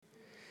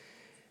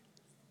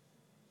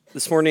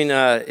This morning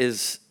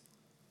is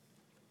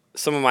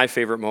some of my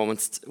favorite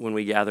moments when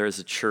we gather as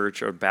a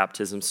church, or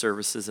baptism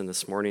services, and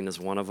this morning is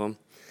one of them.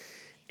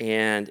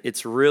 And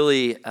it's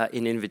really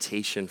an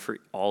invitation for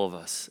all of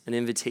us, an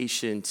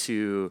invitation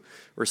to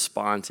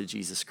respond to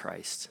Jesus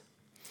Christ.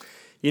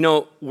 You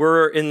know,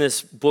 we're in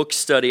this book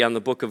study on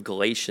the book of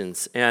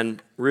Galatians,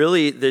 and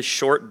really this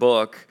short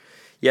book,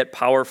 yet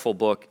powerful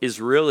book,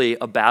 is really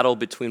a battle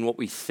between what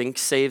we think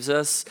saves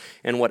us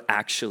and what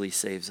actually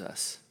saves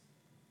us.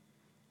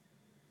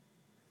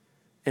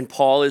 And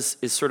Paul is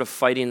sort of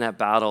fighting that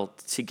battle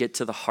to get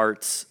to the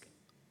hearts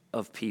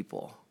of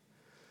people,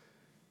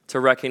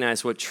 to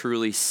recognize what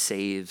truly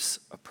saves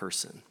a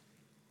person.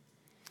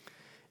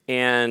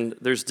 And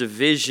there's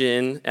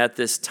division at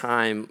this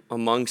time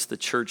amongst the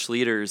church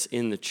leaders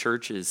in the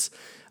churches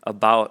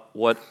about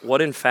what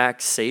in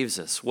fact saves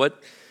us.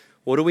 What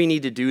do we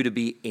need to do to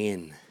be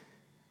in?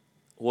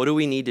 What do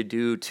we need to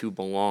do to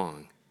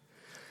belong?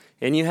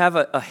 And you have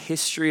a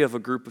history of a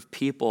group of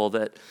people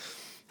that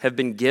have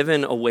been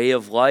given a way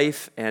of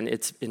life, and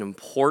it's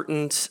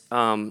important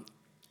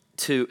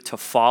to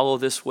follow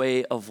this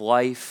way of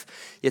life,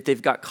 yet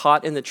they've got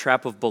caught in the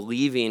trap of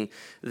believing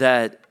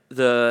that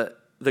the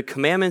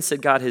commandments that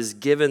God has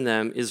given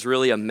them is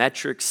really a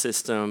metric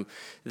system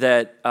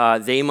that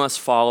they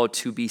must follow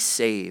to be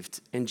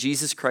saved. And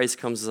Jesus Christ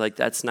comes like,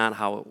 that's not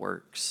how it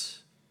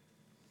works.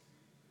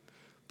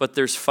 But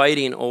there's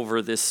fighting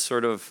over this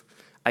sort of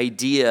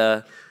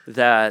idea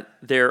that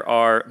there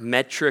are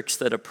metrics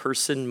that a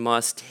person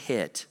must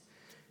hit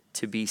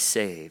to be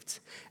saved.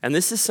 And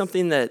this is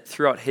something that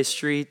throughout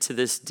history to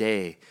this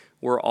day,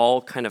 we're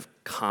all kind of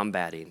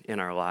combating in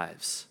our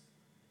lives.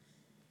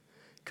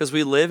 Because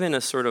we live in a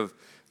sort of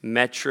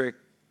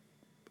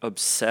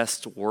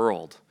metric-obsessed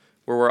world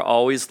where we're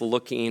always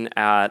looking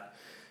at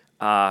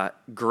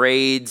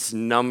grades,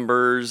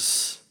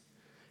 numbers,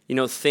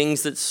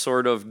 things that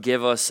sort of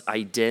give us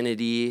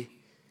identity,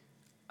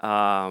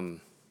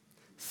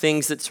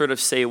 things that sort of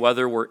say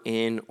whether we're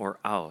in or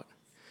out.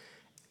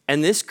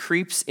 And this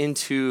creeps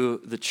into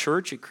the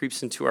church, it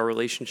creeps into our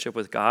relationship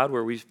with God,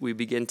 where we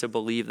begin to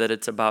believe that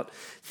it's about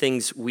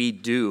things we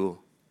do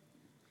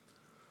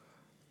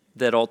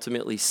that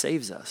ultimately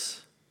saves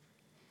us.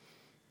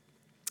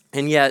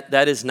 And yet,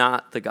 that is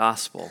not the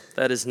gospel.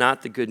 That is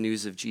not the good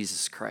news of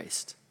Jesus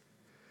Christ.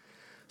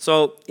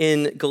 So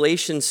in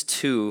Galatians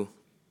 2,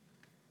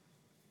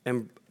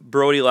 and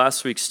Brody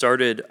last week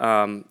started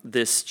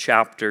this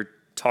chapter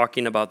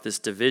talking about this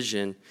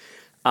division,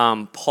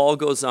 Paul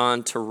goes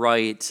on to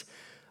write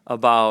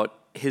about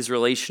his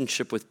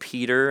relationship with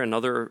Peter,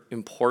 another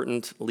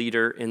important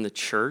leader in the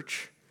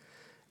church.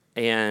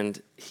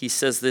 And he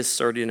says this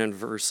starting in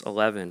verse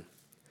 11.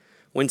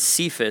 When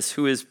Cephas,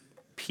 who is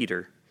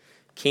Peter,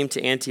 came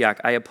to Antioch,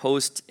 I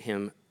opposed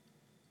him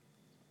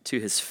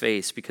to his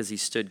face because he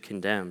stood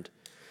condemned.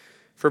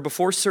 For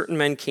before certain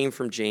men came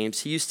from James,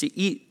 he used to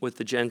eat with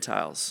the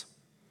Gentiles.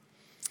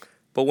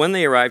 But when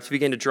they arrived, he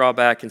began to draw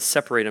back and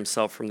separate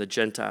himself from the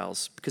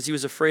Gentiles because he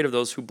was afraid of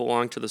those who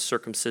belonged to the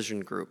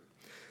circumcision group.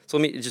 So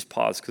let me just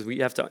pause because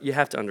you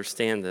have to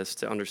understand this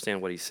to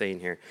understand what he's saying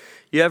here.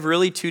 You have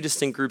really two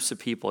distinct groups of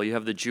people. You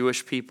have the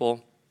Jewish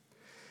people,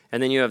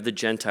 and then you have the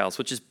Gentiles,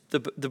 which is the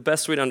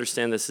best way to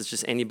understand this is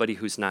just anybody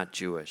who's not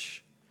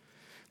Jewish.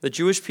 The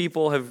Jewish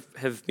people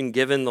have been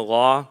given the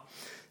law.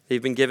 They've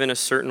been given a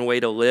certain way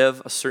to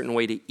live, a certain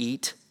way to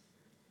eat.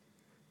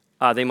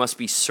 They must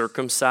be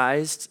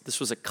circumcised. This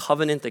was a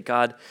covenant that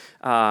God,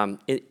 a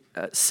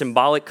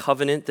symbolic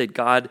covenant that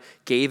God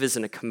gave as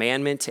a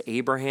commandment to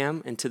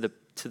Abraham and to the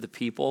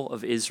people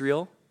of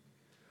Israel.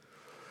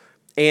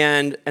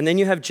 And then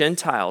you have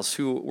Gentiles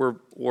who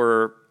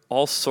were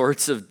all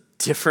sorts of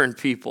different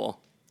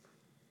people.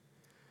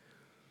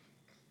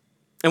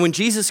 And when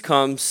Jesus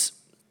comes,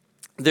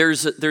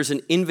 there's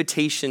an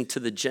invitation to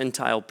the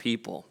Gentile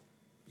people,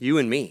 you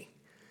and me,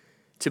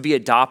 to be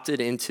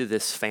adopted into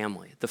this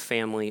family, the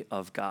family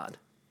of God.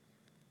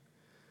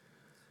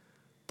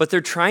 But they're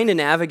trying to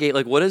navigate,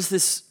 what does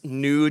this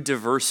new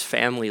diverse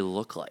family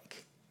look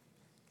like?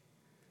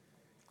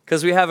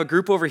 Because we have a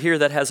group over here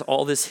that has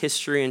all this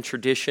history and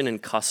tradition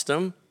and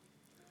custom,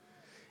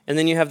 and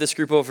then you have this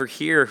group over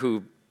here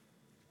who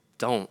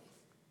don't.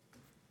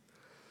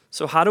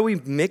 So how do we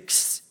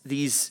mix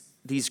these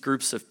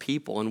groups of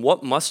people, and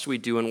what must we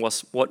do and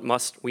what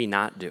must we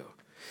not do?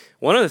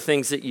 One of the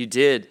things that you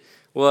did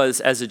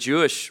was, as a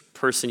Jewish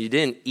person, you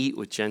didn't eat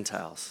with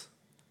Gentiles.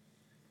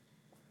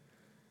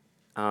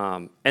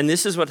 And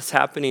this is what's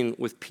happening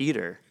with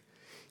Peter.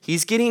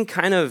 He's getting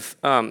kind of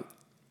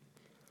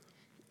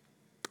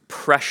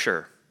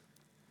pressure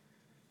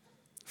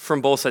from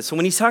both sides. So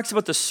when he talks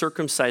about the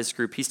circumcised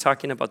group, he's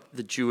talking about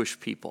the Jewish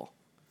people.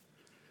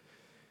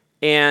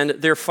 And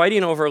they're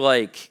fighting over,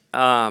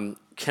 can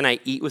I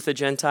eat with a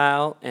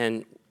Gentile?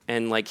 And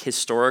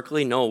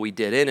historically, no, we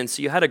didn't. And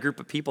so you had a group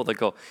of people that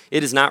go,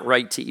 it is not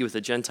right to eat with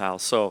a Gentile.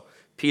 So,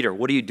 Peter,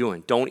 what are you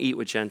doing? Don't eat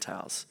with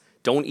Gentiles.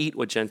 Don't eat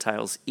what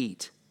Gentiles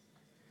eat.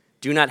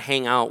 Do not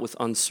hang out with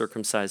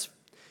uncircumcised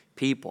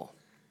people.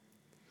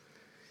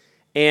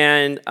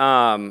 And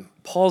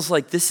Paul's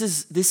like, this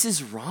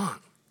is wrong.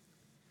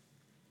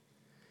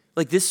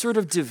 Like, this sort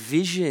of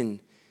division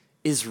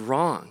is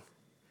wrong.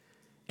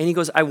 And he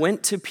goes, I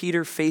went to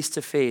Peter face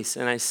to face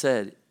and I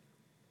said,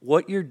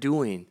 what you're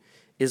doing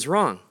is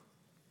wrong.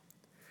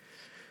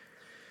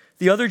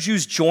 The other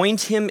Jews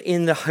joined him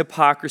in the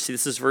hypocrisy.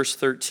 This is verse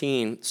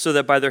 13. So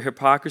that by their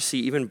hypocrisy,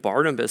 even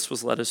Barnabas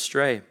was led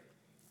astray.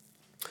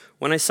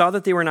 When I saw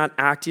that they were not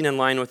acting in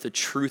line with the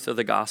truth of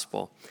the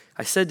gospel,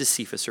 I said to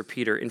Cephas, or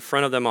Peter, in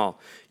front of them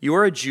all, you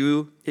are a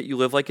Jew, yet you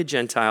live like a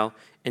Gentile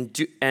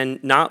and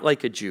not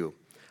like a Jew.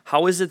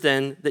 How is it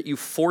then that you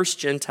force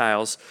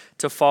Gentiles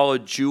to follow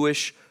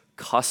Jewish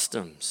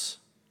customs?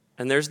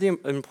 And there's the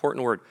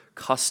important word,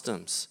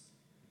 customs.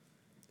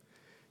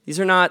 These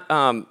are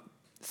not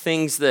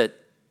things that,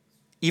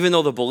 even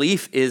though the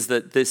belief is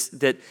that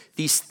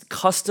these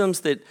customs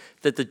that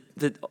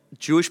the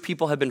Jewish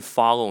people have been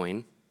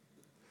following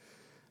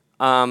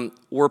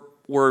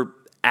were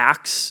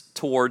acts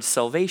towards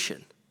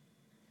salvation.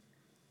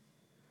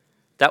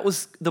 That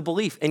was the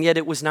belief, and yet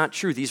it was not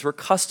true. These were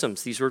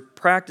customs, these were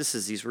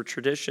practices, these were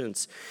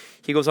traditions.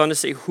 He goes on to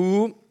say,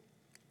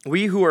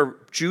 we who are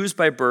Jews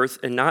by birth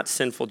and not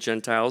sinful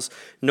Gentiles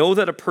know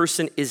that a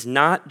person is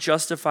not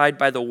justified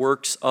by the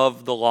works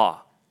of the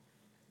law.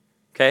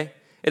 Okay?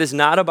 It is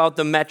not about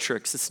the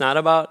metrics. It's not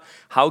about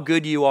how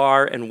good you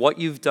are and what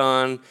you've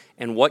done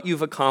and what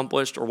you've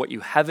accomplished or what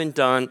you haven't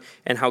done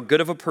and how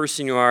good of a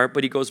person you are.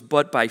 But he goes,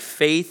 but by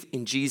faith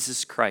in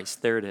Jesus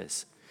Christ. There it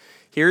is.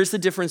 Here's the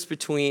difference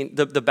between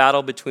the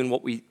battle between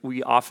what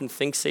we often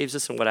think saves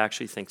us and what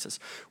actually saves us.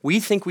 We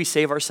think we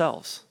save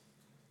ourselves.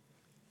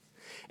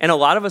 And a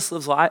lot of us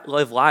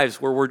live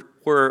lives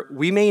where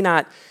we may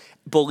not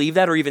believe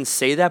that or even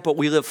say that, but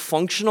we live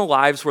functional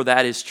lives where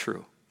that is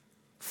true.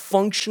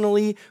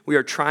 Functionally, we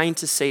are trying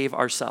to save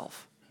ourselves.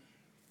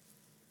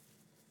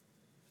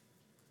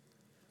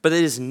 But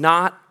it is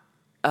not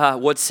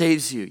what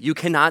saves you. You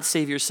cannot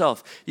save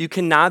yourself. You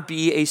cannot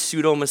be a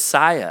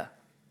pseudo-Messiah.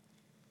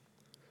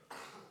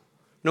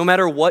 No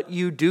matter what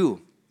you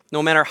do,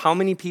 no matter how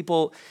many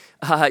people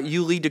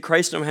you lead to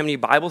Christ, no matter how many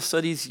Bible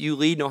studies you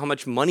lead, no matter how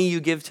much money you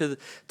give to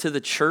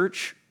the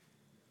church,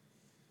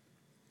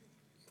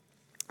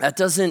 that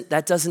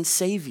doesn't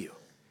save you.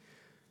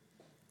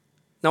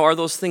 Now, are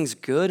those things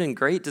good and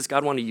great? Does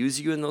God want to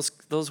use you in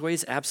those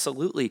ways?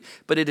 Absolutely.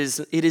 But it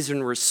is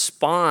in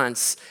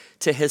response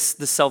to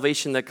the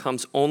salvation that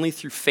comes only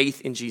through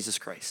faith in Jesus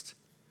Christ.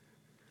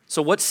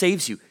 So what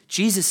saves you?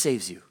 Jesus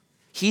saves you.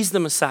 He's the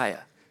Messiah.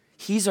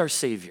 He's our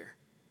Savior.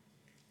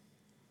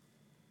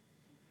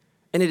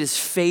 And it is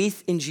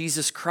faith in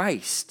Jesus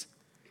Christ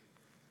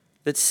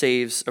that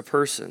saves a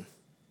person.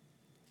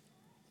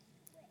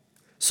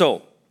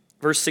 So,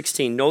 verse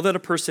 16, know that a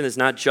person is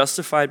not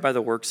justified by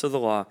the works of the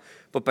law,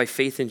 but by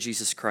faith in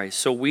Jesus Christ.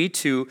 So we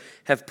too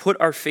have put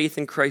our faith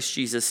in Christ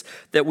Jesus,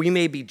 that we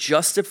may be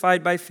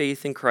justified by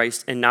faith in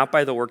Christ and not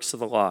by the works of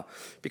the law.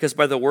 Because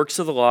by the works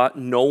of the law,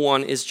 no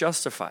one is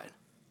justified.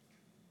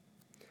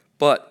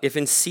 But if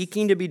in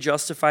seeking to be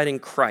justified in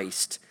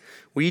Christ,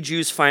 we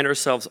Jews find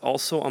ourselves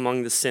also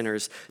among the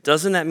sinners,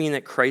 doesn't that mean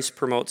that Christ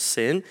promotes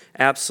sin?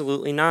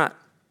 Absolutely not.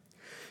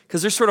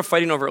 Because they're sort of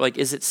fighting over, like,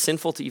 is it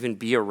sinful to even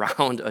be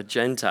around a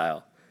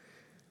Gentile?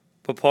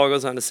 But Paul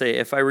goes on to say,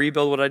 if I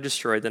rebuild what I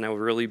destroyed, then I would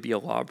really be a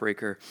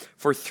lawbreaker.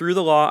 For through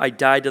the law I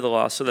died to the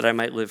law so that I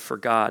might live for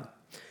God.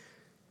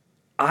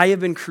 I have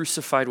been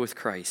crucified with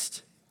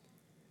Christ,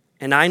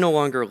 and I no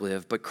longer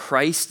live, but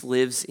Christ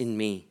lives in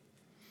me.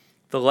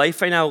 The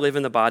life I now live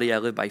in the body, I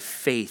live by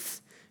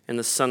faith in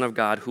the Son of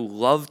God who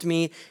loved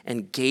me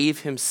and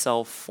gave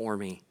himself for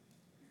me.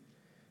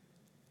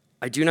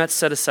 I do not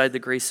set aside the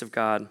grace of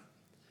God,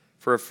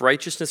 for if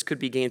righteousness could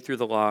be gained through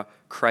the law,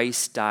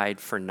 Christ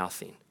died for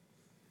nothing.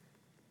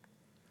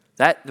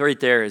 That right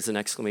there is an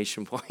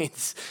exclamation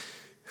point.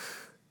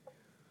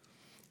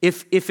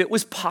 If it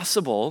was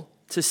possible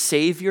to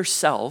save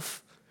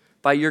yourself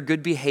by your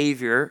good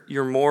behavior,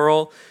 your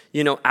moral,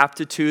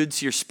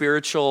 aptitudes, your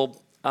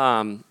spiritual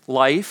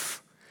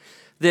life,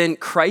 then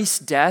Christ's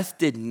death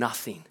did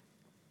nothing.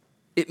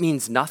 It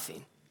means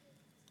nothing.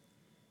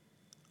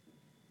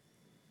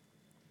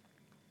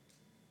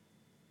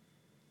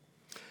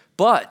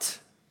 But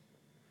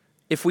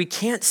if we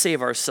can't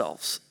save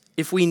ourselves,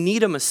 if we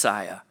need a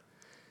Messiah,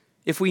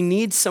 if we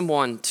need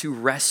someone to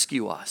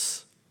rescue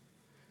us,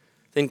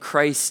 then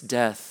Christ's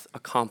death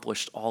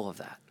accomplished all of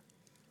that.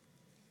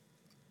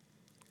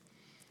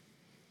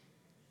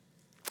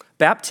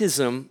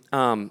 Baptism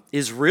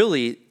is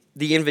really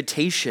the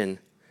invitation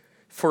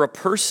for a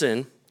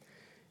person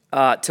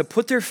to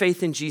put their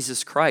faith in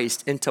Jesus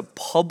Christ and to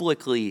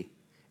publicly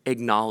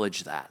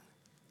acknowledge that.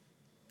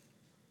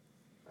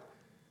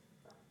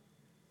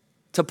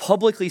 To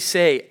publicly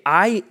say,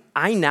 I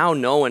now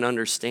know and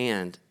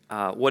understand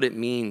what it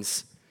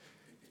means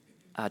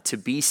to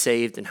be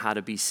saved and how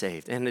to be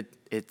saved. And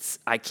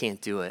I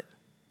can't do it.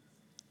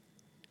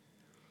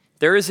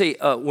 There is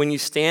when you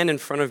stand in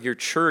front of your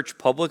church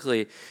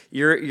publicly,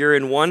 you're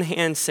in one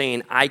hand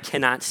saying, I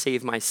cannot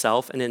save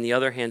myself, and in the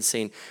other hand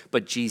saying,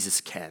 but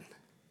Jesus can.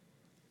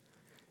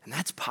 And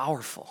that's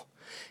powerful.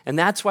 And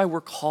that's why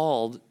we're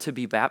called to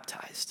be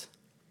baptized.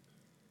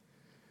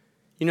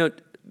 You know,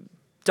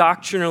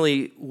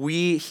 doctrinally,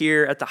 we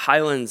here at the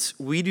Highlands,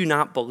 we do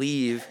not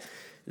believe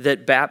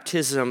that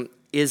baptism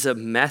is a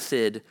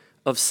method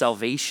of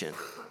salvation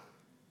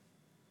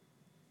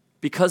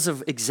because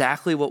of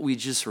exactly what we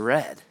just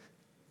read.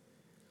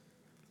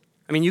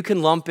 I mean, you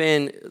can lump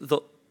in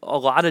a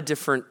lot of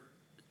different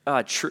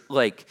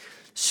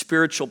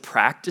spiritual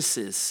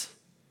practices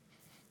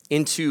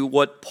into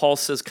what Paul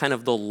says kind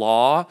of the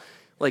law.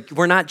 Like,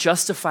 we're not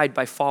justified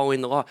by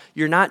following the law.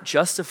 You're not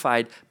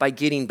justified by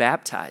getting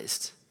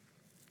baptized.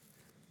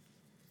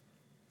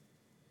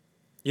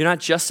 You're not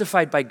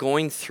justified by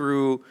going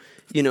through,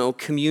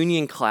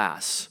 communion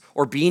class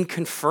or being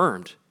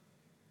confirmed.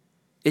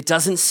 It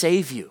doesn't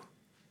save you.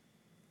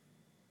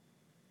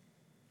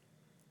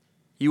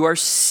 You are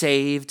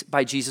saved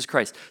by Jesus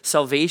Christ.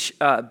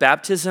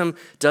 Baptism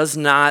does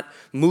not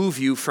move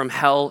you from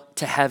hell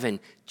to heaven.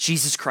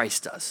 Jesus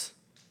Christ does.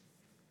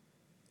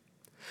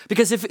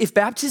 Because if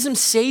baptism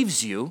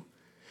saves you,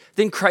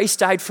 then Christ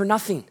died for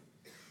nothing.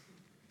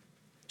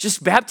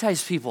 Just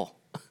baptize people,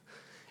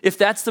 if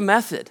that's the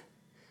method.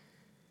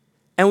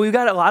 And we've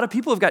got a lot of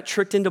people who've got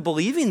tricked into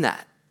believing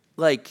that.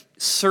 Like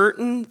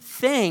certain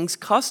things,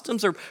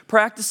 customs or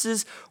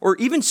practices, or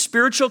even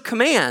spiritual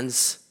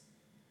commands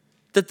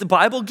that the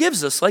Bible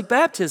gives us, like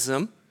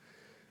baptism,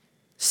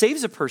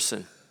 saves a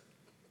person.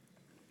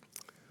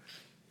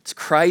 It's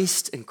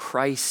Christ and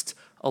Christ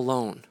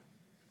alone.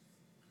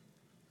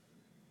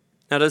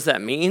 Now, does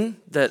that mean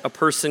that a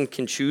person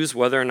can choose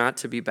whether or not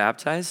to be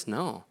baptized?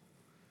 No.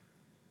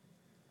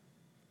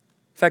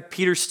 In fact,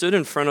 Peter stood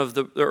in front of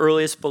the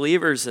earliest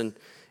believers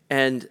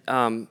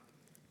and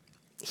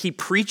he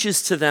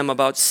preaches to them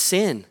about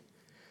sin.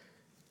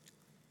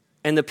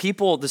 And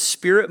the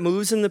Spirit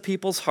moves in the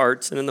people's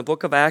hearts. And in the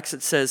book of Acts,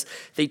 it says,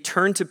 they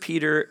turned to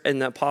Peter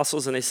and the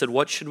apostles and they said,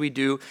 what should we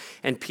do?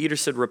 And Peter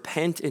said,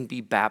 repent and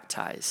be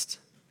baptized,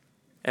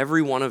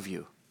 every one of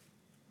you.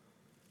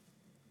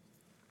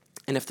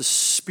 And if the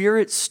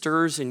Spirit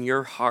stirs in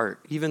your heart,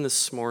 even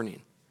this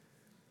morning,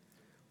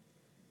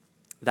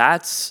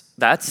 that's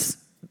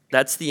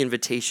the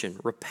invitation.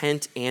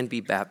 Repent and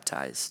be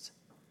baptized.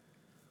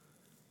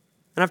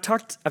 And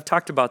I've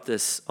talked about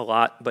this a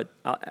lot, but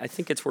I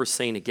think it's worth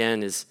saying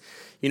again is,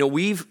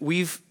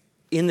 we've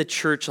in the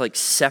church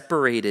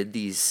separated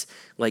these,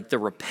 the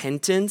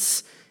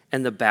repentance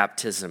and the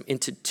baptism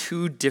into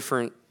two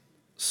different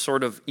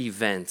sort of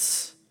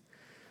events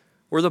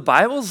where the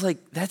Bible's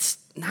that's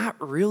not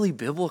really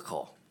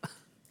biblical.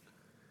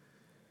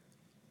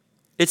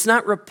 It's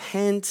not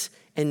repent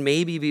and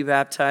maybe be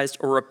baptized,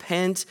 or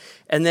repent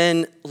and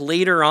then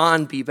later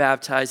on be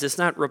baptized. It's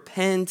not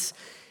repent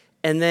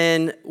and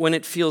then when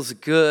it feels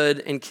good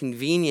and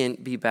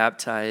convenient, be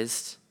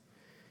baptized.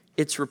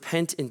 It's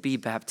repent and be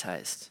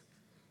baptized.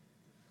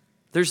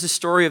 There's the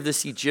story of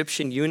this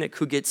Egyptian eunuch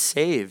who gets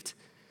saved.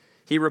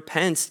 He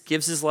repents,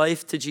 gives his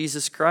life to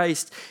Jesus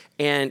Christ,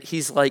 and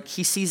he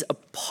sees a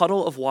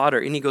puddle of water,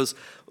 and he goes,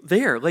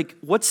 there,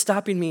 what's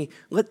stopping me?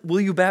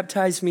 Will you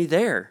baptize me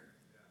there?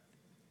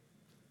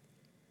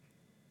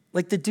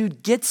 The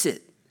dude gets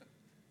it.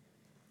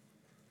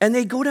 And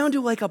they go down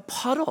to a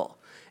puddle.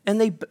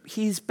 And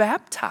he's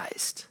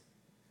baptized.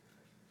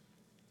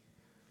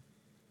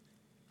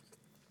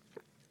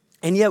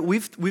 And yet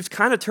we've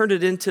kind of turned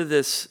it into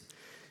this.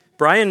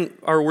 Brian,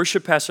 our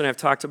worship pastor, and I've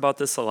talked about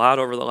this a lot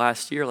over the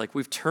last year.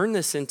 We've turned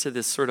this into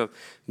this sort of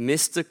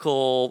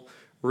mystical,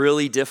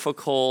 really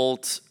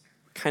difficult,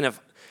 kind of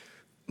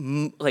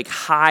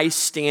high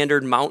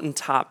standard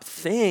mountaintop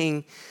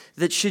thing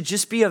that should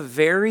just be a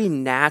very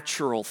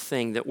natural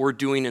thing that we're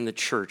doing in the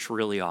church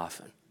really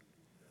often.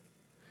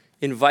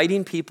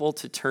 Inviting people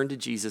to turn to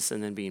Jesus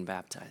and then being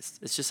baptized.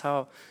 It's just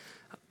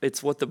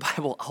it's what the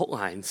Bible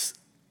outlines,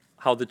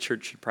 how the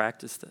church should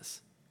practice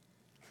this.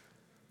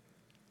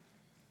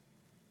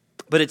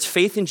 But it's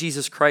faith in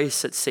Jesus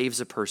Christ that saves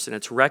a person.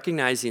 It's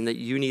recognizing that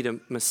you need a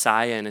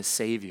Messiah and a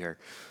Savior,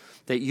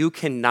 that you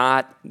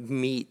cannot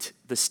meet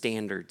the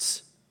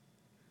standards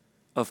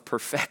of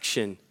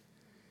perfection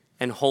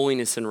and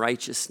holiness and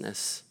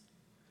righteousness,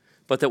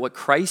 but that what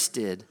Christ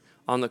did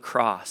on the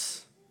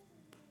cross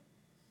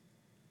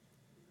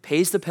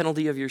pays the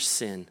penalty of your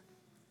sin.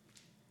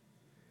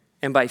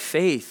 And by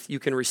faith, you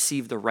can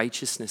receive the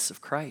righteousness of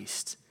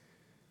Christ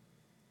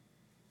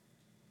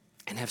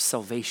and have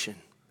salvation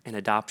and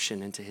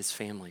adoption into his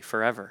family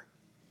forever.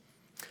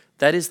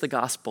 That is the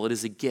gospel. It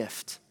is a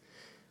gift.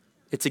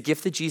 It's a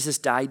gift that Jesus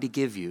died to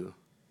give you.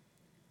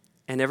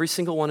 And every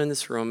single one in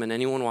this room and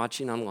anyone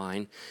watching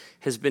online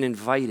has been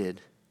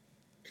invited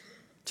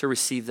to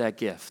receive that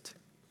gift.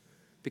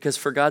 Because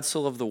for God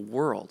so loved the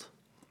world,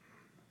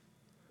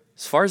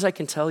 as far as I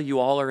can tell, you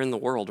all are in the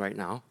world right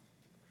now.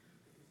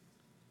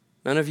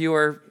 None of you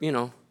are,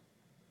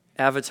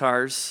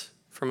 avatars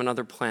from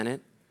another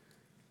planet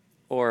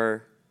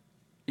or,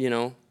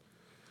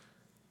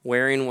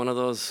 wearing one of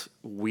those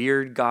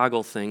weird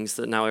goggle things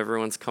that now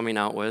everyone's coming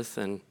out with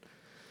and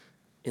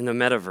in the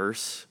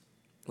metaverse.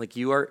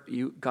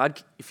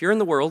 God, if you're in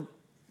the world,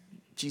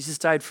 Jesus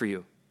died for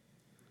you.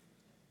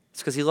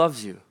 It's because he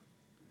loves you.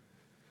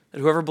 That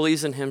whoever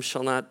believes in him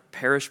shall not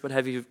perish but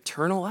have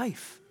eternal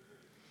life.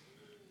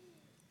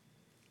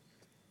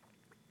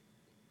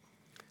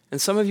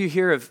 And some of you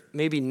here have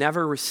maybe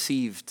never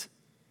received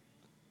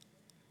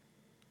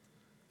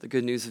the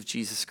good news of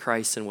Jesus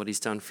Christ and what he's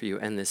done for you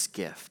and this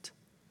gift.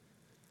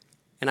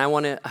 And I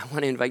want to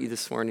invite you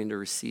this morning to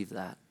receive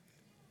that.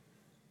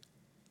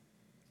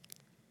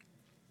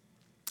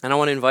 And I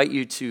want to invite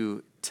you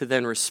to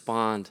then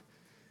respond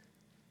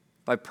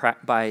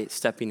by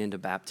stepping into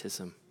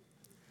baptism.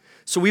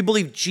 So we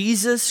believe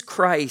Jesus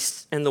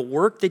Christ and the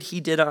work that he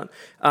did on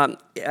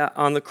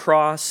the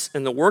cross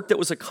and the work that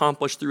was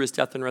accomplished through his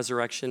death and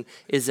resurrection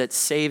is that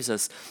saves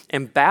us.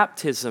 And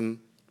baptism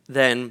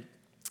then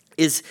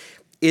is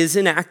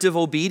an act of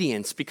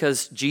obedience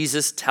because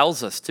Jesus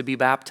tells us to be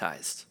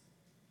baptized.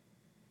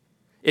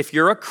 If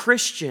you're a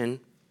Christian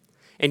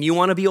and you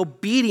want to be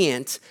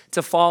obedient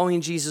to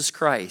following Jesus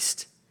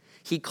Christ,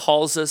 he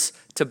calls us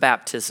to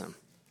baptism.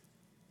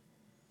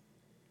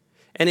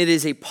 And it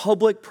is a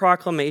public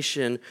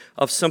proclamation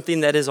of something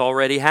that has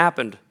already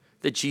happened,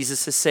 that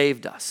Jesus has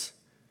saved us.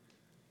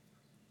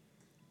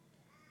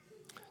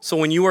 So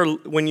when you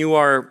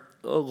are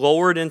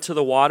lowered into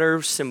the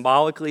water,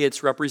 symbolically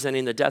it's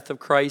representing the death of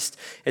Christ.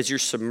 As you're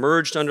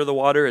submerged under the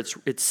water,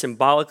 it's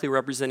symbolically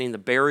representing the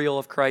burial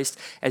of Christ.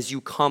 As you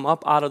come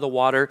up out of the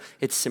water,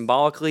 it's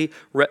symbolically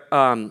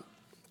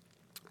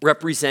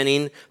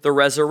representing the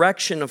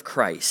resurrection of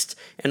Christ.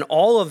 And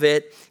all of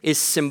it is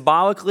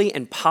symbolically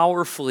and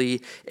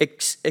powerfully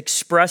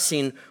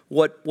expressing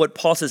what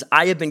Paul says,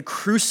 I have been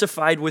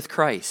crucified with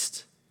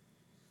Christ.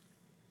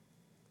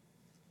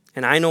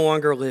 And I no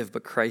longer live,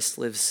 but Christ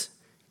lives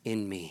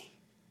in me.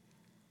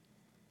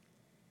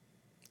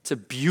 It's a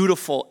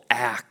beautiful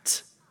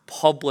act,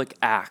 public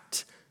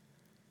act,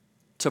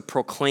 to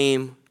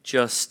proclaim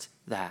just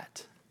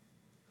that.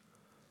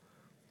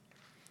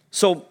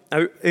 So,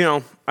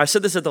 I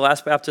said this at the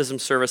last baptism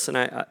service,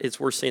 and it's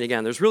worth saying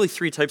again. There's really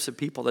three types of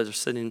people that are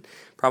sitting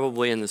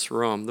probably in this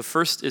room. The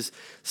first is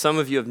some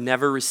of you have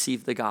never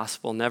received the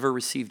gospel, never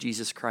received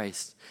Jesus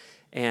Christ,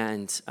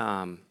 and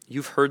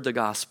you've heard the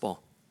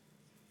gospel.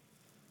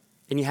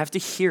 And you have to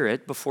hear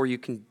it before you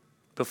can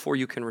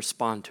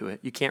respond to it.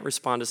 You can't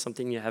respond to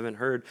something you haven't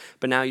heard,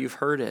 but now you've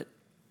heard it.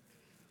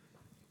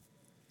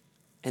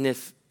 And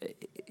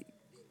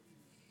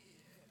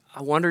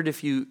I wondered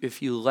if you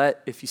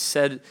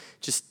said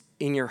just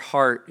in your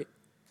heart,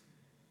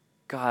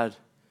 God,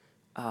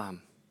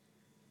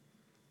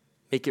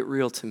 make it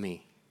real to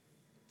me.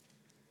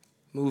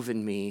 Move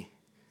in me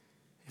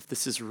if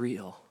this is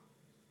real.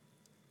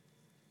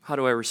 How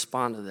do I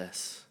respond to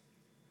this?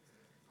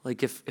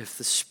 Like if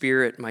the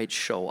Spirit might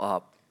show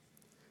up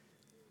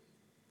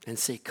and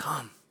say,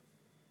 come,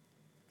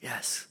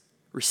 yes,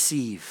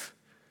 receive.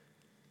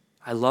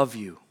 I love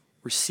you.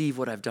 Receive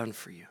what I've done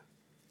for you.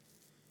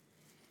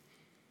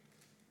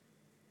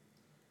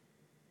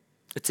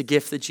 It's a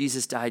gift that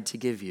Jesus died to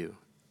give you,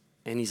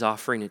 and he's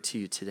offering it to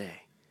you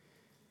today.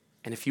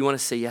 And if you want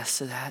to say yes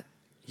to that,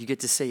 you get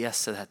to say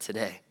yes to that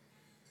today.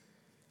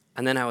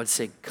 And then I would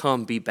say,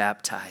 come be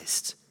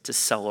baptized to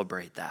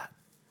celebrate that.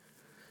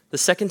 The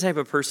second type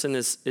of person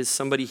is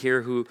somebody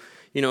here who,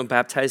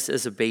 baptized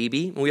as a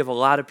baby. And we have a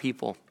lot of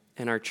people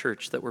in our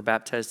church that were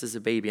baptized as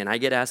a baby. And I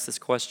get asked this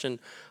question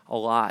a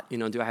lot,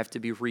 do I have to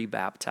be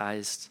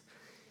rebaptized?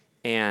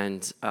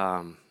 And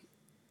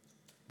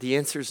the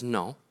answer is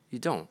no, you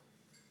don't.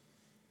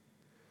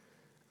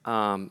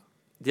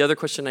 The other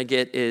question I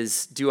get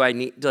is,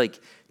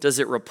 does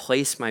it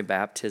replace my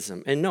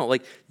baptism? And no,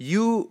 if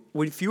you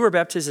were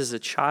baptized as a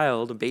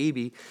child, a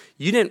baby,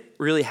 you didn't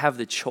really have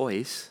the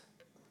choice.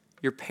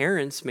 Your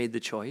parents made the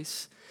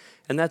choice.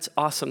 And that's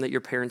awesome that your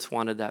parents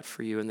wanted that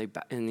for you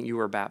and you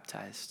were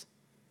baptized.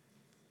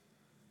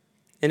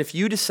 And if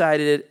you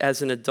decided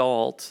as an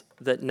adult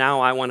that now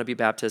I want to be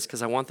baptized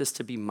because I want this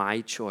to be my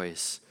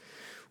choice,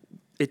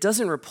 it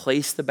doesn't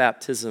replace the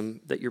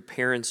baptism that your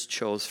parents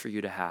chose for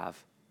you to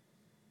have.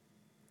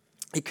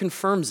 It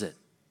confirms it.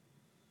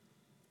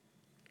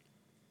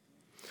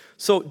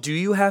 So, do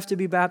you have to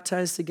be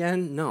baptized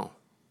again? No.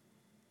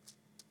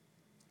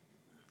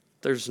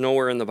 There's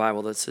nowhere in the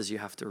Bible that says you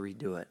have to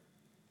redo it.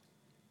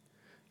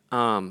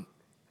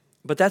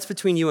 But that's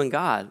between you and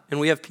God. And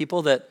we have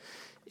people that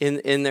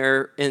in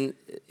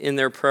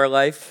their prayer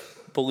life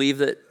believe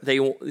that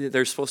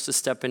they're supposed to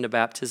step into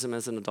baptism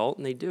as an adult,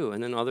 and they do,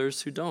 and then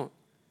others who don't.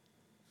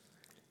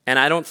 And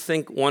I don't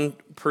think one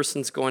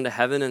person's going to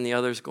heaven and the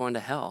other's going to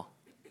hell.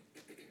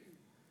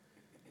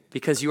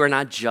 Because you are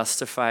not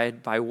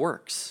justified by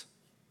works.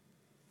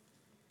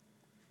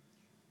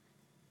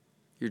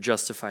 You're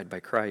justified by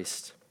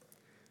Christ.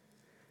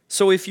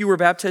 So if you were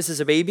baptized as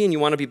a baby and you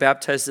want to be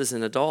baptized as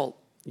an adult,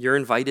 you're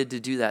invited to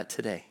do that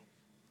today.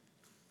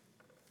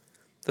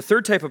 The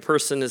third type of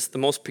person is the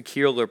most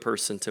peculiar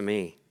person to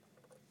me.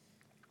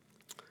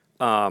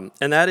 And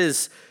that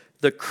is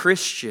the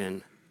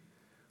Christian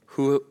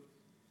who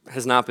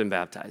has not been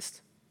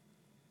baptized,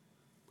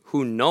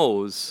 who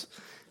knows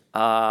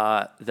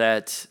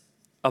that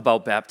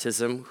about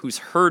baptism, who's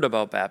heard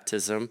about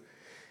baptism,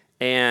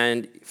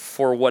 and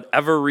for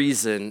whatever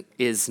reason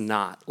is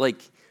not.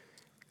 Like,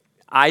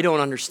 I don't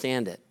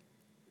understand it.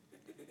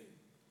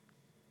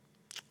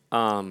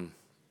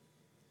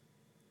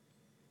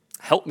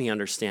 Help me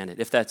understand it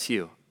if that's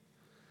you.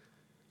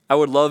 I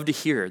would love to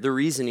hear the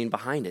reasoning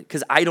behind it,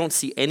 because I don't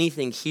see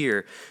anything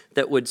here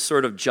that would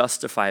sort of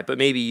justify it. But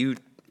maybe you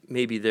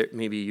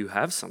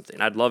have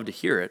something. I'd love to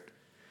hear it.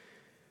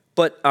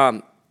 But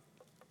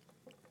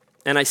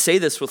and I say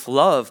this with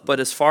love, but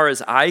as far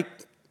as I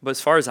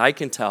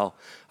can tell,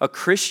 a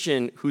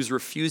Christian who's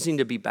refusing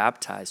to be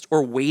baptized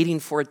or waiting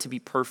for it to be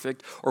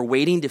perfect or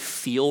waiting to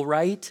feel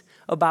right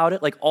about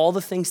it, like all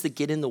the things that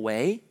get in the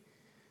way,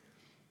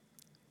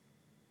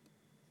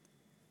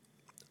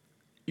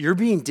 you're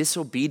being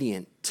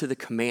disobedient to the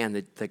command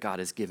that God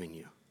has given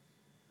you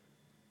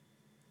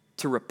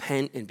to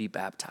repent and be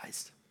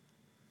baptized.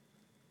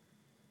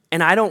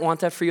 And I don't want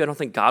that for you. I don't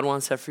think God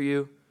wants that for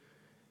you.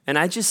 And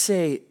I just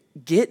say,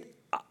 get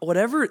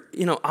whatever,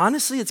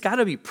 honestly, it's got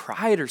to be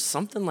pride or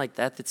something like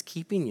that that's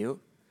keeping you.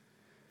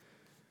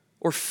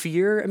 Or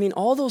fear. I mean,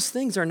 all those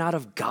things are not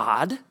of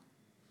God.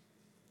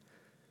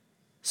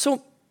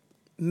 So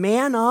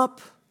man up,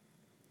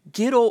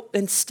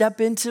 and step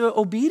into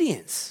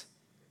obedience.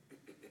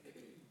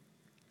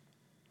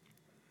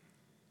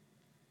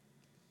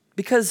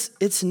 Because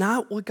it's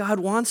not what God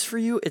wants for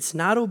you. It's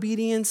not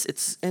obedience.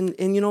 And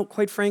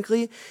quite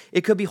frankly,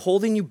 it could be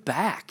holding you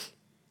back.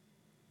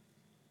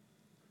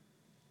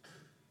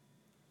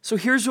 So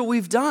here's what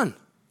we've done.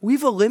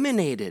 We've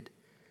eliminated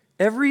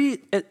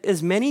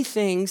as many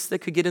things that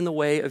could get in the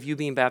way of you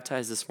being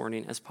baptized this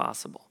morning as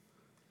possible.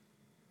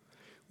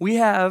 We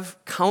have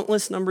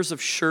countless numbers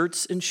of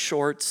shirts and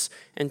shorts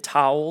and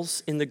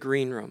towels in the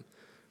green room.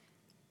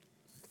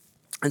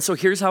 And so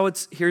here's how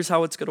it's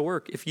going to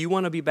work. If you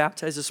want to be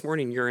baptized this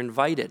morning, you're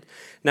invited.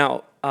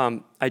 Now,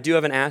 I do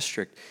have an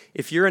asterisk.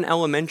 If you're an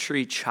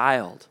elementary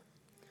child,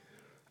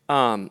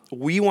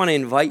 we want to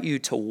invite you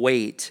to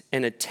wait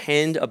and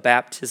attend a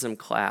baptism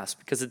class,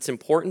 because it's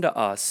important to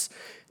us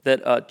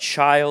that a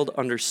child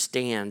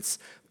understands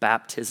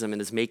baptism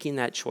and is making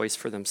that choice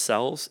for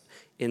themselves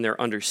in their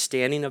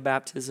understanding of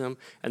baptism,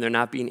 and they're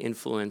not being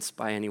influenced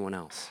by anyone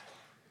else.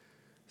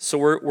 So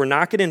we're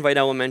not going to invite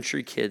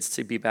elementary kids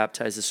to be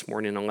baptized this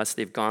morning unless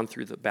they've gone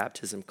through the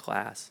baptism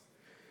class.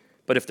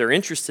 But if they're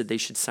interested, they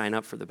should sign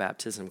up for the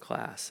baptism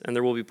class, and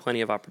there will be plenty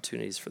of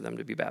opportunities for them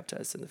to be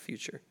baptized in the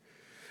future.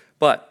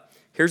 But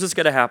here's what's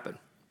going to happen.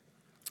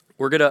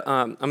 I'm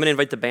going to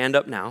invite the band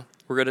up now.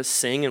 We're going to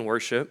sing and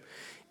worship,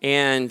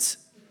 and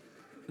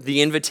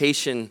the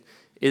invitation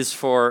is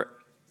for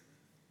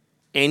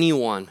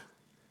anyone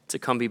to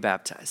come be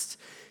baptized.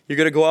 You're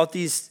going to go out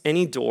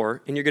any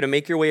door, and you're going to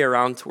make your way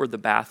around toward the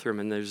bathroom,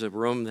 and there's a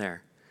room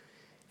there.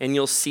 And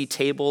you'll see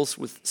tables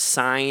with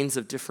signs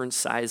of different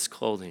size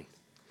clothing.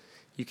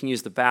 You can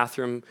use the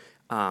bathroom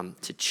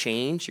to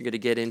change. You're going to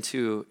get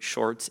into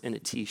shorts and a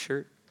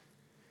t-shirt.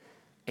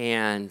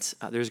 And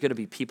there's going to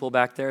be people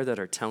back there that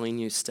are telling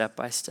you step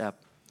by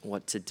step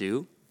what to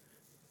do.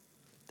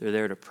 They're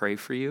there to pray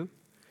for you.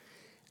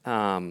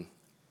 We're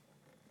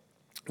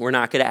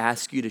not going to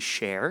ask you to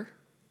share.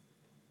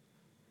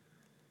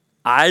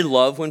 I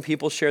love when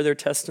people share their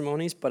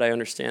testimonies, but I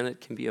understand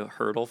it can be a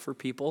hurdle for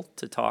people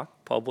to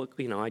talk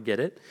publicly. I get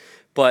it.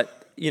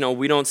 But,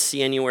 we don't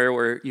see anywhere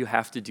where you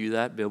have to do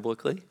that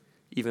biblically,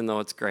 even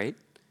though it's great.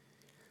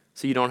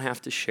 So you don't have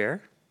to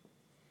share.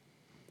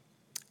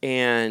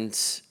 And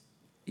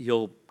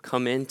you'll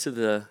come into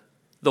the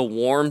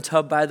warm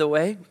tub, by the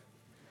way.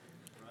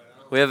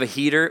 We have a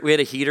heater. We had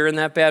a heater in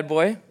that bad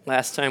boy.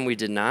 Last time we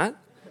did not.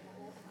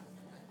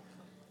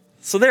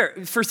 So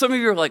for some of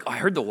you are like, I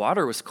heard the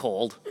water was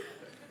cold.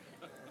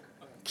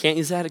 Can't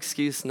use that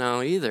excuse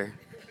now either.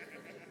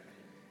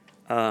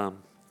 And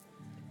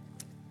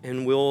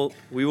we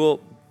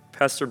will,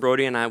 Pastor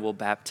Brody and I will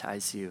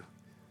baptize you.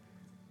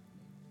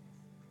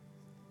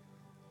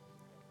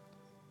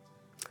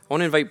 I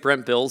want to invite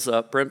Brent Bills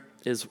up. Brent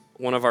is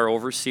one of our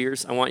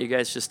overseers. I want you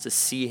guys just to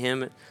see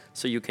him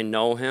so you can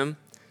know him.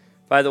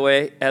 By the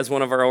way, as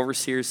one of our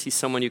overseers, he's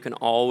someone you can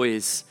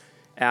always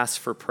ask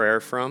for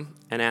prayer from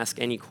and ask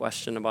any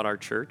question about our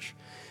church.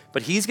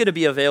 But he's going to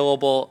be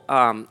available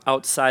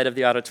outside of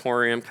the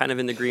auditorium, kind of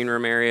in the green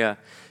room area.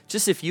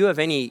 Just if you have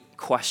any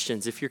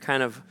questions, if you're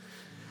kind of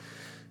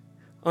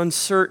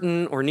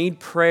uncertain or need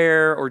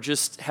prayer or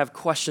just have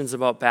questions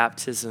about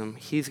baptism,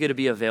 he's going to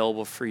be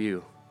available for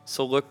you.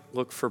 So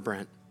look for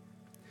Brent.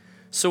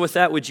 So with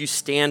that, would you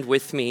stand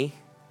with me?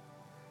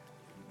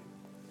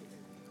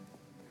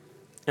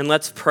 And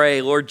let's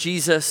pray. Lord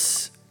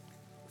Jesus,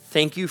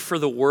 thank you for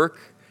the work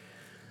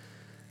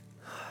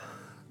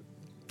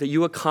that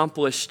you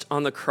accomplished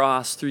on the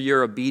cross through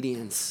your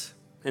obedience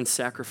and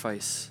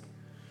sacrifice.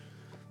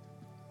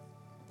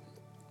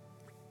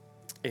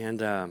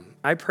 And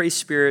I pray,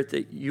 Spirit,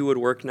 that you would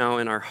work now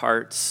in our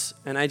hearts.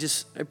 And I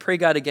pray,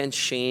 God, against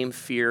shame,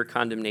 fear,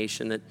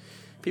 condemnation, that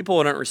people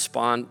wouldn't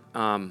respond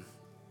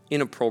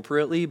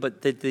inappropriately,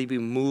 but that they be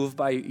moved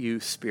by you,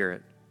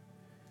 Spirit.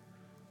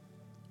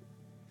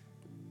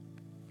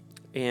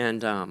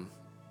 And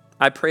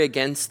I pray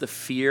against the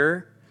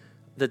fear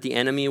that the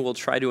enemy will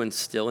try to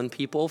instill in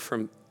people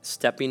from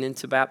stepping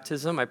into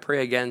baptism. I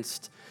pray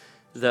against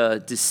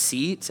the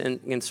deceit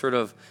and sort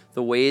of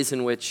the ways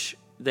in which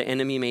the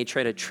enemy may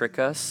try to trick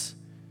us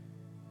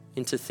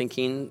into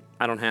thinking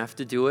I don't have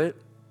to do it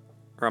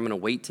or I'm going to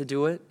wait to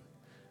do it.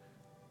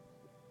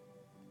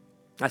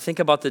 I think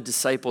about the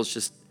disciples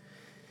just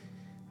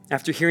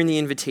after hearing the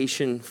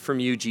invitation from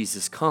you,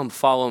 Jesus, come,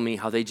 follow me,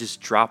 how they just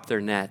dropped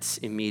their nets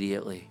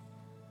immediately.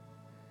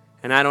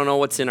 And I don't know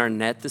what's in our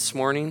net this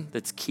morning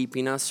that's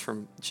keeping us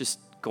from just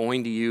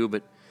going to you,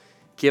 but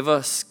give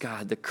us,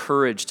 God, the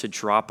courage to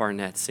drop our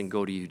nets and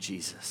go to you,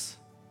 Jesus.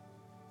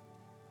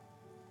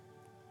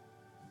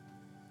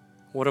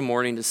 What a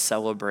morning to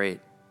celebrate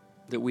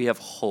that we have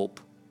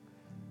hope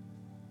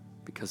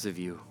because of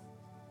you.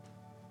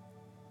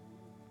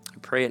 I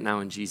pray it now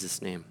in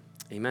Jesus' name.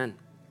 Amen.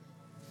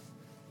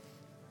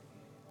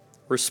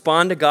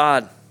 Respond to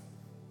God.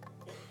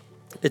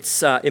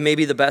 It may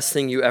be the best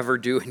thing you ever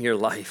do in your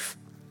life.